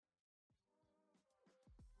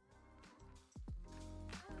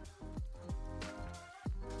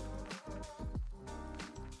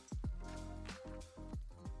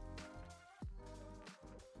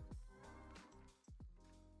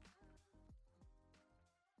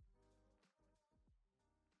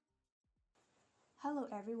Hello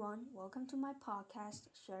everyone, welcome to my podcast,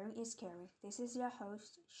 Sharing is Caring. This is your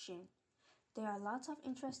host, Shin. There are lots of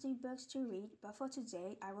interesting books to read, but for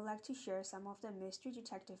today, I would like to share some of the mystery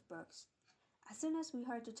detective books. As soon as we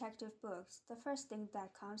heard detective books, the first thing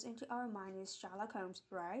that comes into our mind is Sherlock Holmes,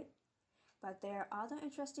 right? But there are other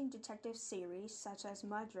interesting detective series such as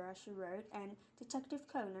Murder, She Wrote, and Detective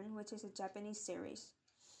Conan, which is a Japanese series.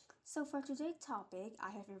 So for today's topic,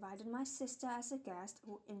 I have invited my sister as a guest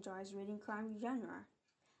who enjoys reading crime genre.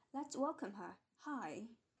 Let's welcome her. Hi.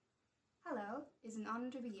 Hello, it's an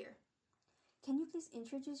honor to be here. Can you please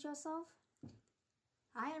introduce yourself?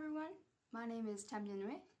 Hi everyone, my name is Tam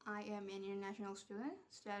Jinwei. I am an international student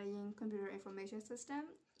studying computer information system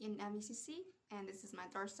in MECC, and this is my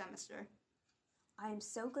third semester. I am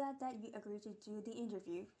so glad that you agreed to do the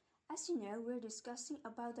interview. As you know, we're discussing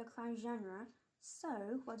about the crime genre.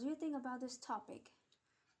 So, what do you think about this topic?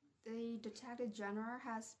 The detective genre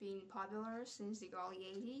has been popular since the early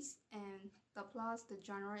 80s, and the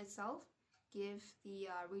genre itself give the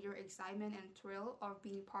reader excitement and thrill of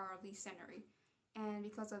being part of the scenery. And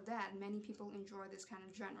because of that, many people enjoy this kind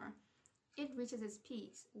of genre. It reaches its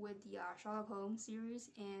peaks with the Sherlock Holmes series,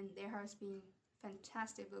 and there has been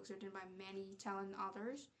fantastic books written by many talented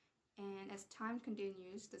authors. And as time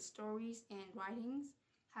continues, the stories and writings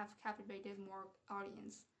have captivated more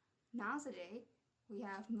audience. Nowadays, we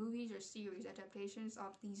have movies or series adaptations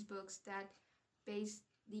of these books that base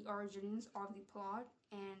the origins of the plot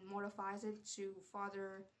and modifies it to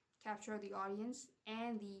further capture the audience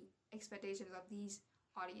and the expectations of these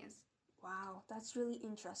audience. Wow, that's really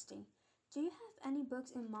interesting. Do you have any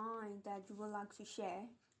books in mind that you would like to share?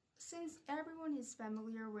 Since everyone is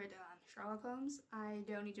familiar with Sherlock Holmes, I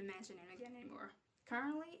don't need to mention it again anymore.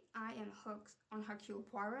 Currently, I am hooked on Hercule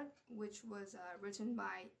Poirot, which was written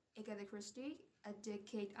by Agatha Christie a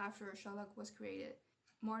decade after Sherlock was created.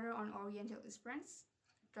 Murder on Oriental Express,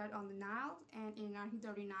 Dread on the Nile, and in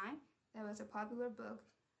 1939, there was a popular book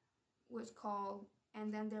which called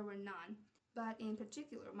And Then There Were None. But in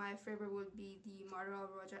particular, my favorite would be The Murder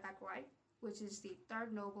of Roger Ackroyd, which is the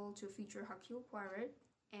third novel to feature Hercule Poirot,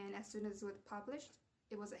 and as soon as it was published,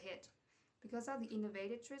 it was a hit. Because of the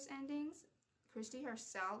innovative twist endings, Christie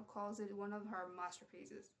herself calls it one of her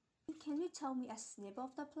masterpieces. Can you tell me a snip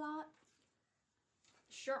of the plot?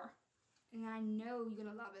 Sure, and I know you're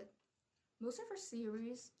gonna love it. Most of her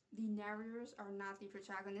series, the narrators are not the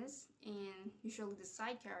protagonists, and usually the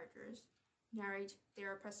side characters narrate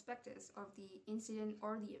their perspectives of the incident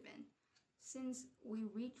or the event. Since we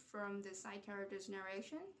read from the side character's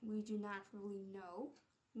narration, we do not really know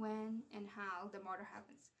when and how the murder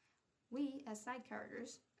happens. We, as side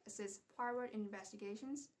characters, assist Poirot in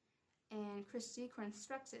investigations, and Christie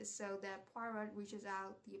constructs it so that Poirot reaches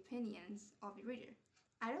out the opinions of the reader.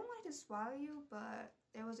 I don't want to spoil you, but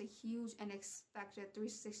there was a huge unexpected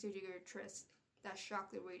 360-degree twist that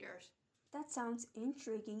shocked the readers. That sounds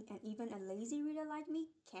intriguing, and even a lazy reader like me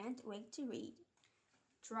can't wait to read.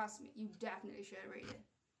 Trust me, you definitely should read it.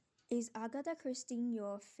 Is Agatha Christie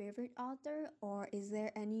your favorite author, or is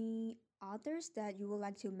there any authors that you would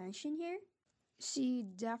like to mention here? She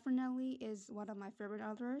definitely is one of my favorite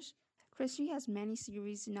authors. Christie has many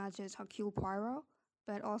series, not just Hercule Poirot,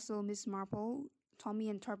 but also Miss Marple, Tommy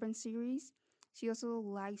and Turpin series. She also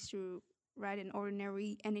likes to write an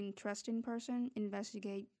ordinary and interesting person,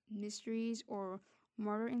 investigate mysteries or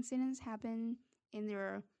murder incidents happen in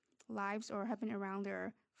their lives or happen around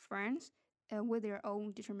their friends with their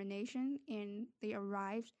own determination, and they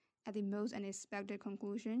arrive at the most unexpected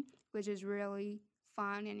conclusion, which is really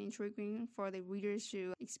fun and intriguing for the readers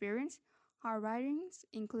to experience. Her writings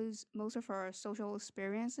includes most of her social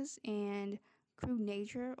experiences and crude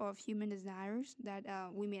nature of human desires that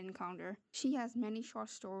we may encounter. She has many short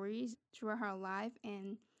stories throughout her life,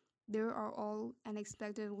 and they are all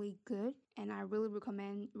unexpectedly good, and I really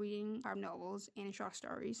recommend reading her novels and short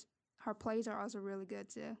stories. Her plays are also really good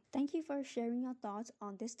too. Thank you for sharing your thoughts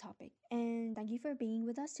on this topic, and thank you for being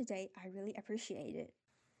with us today. I really appreciate it.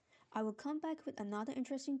 I will come back with another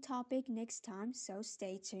interesting topic next time, so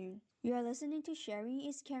stay tuned. You are listening to Sharing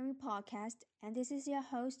is Caring podcast, and this is your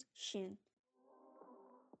host, Shin.